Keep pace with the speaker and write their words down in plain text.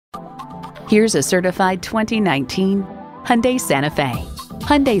Here's a certified 2019 Hyundai Santa Fe.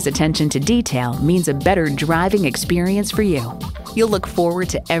 Hyundai's attention to detail means a better driving experience for you. You'll look forward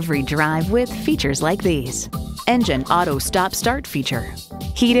to every drive with features like these: engine auto stop-start feature,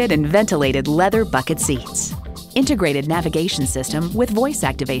 heated and ventilated leather bucket seats, integrated navigation system with voice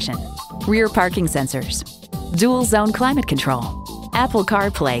activation, rear parking sensors, dual zone climate control, Apple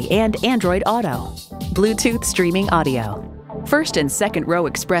CarPlay and Android Auto, Bluetooth streaming audio, first and second row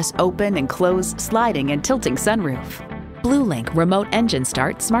express open and close sliding and tilting sunroof, BlueLink remote engine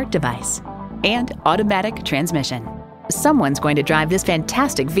start smart device, and automatic transmission. Someone's going to drive this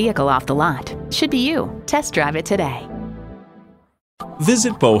fantastic vehicle off the lot. Should be you. Test drive it today.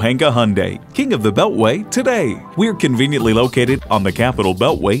 Visit Pohanka Hyundai, King of the Beltway, today. We're conveniently located on the Capitol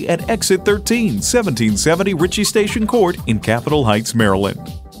Beltway at Exit 13, 1770 Ritchie Station Court in Capitol Heights,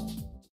 Maryland.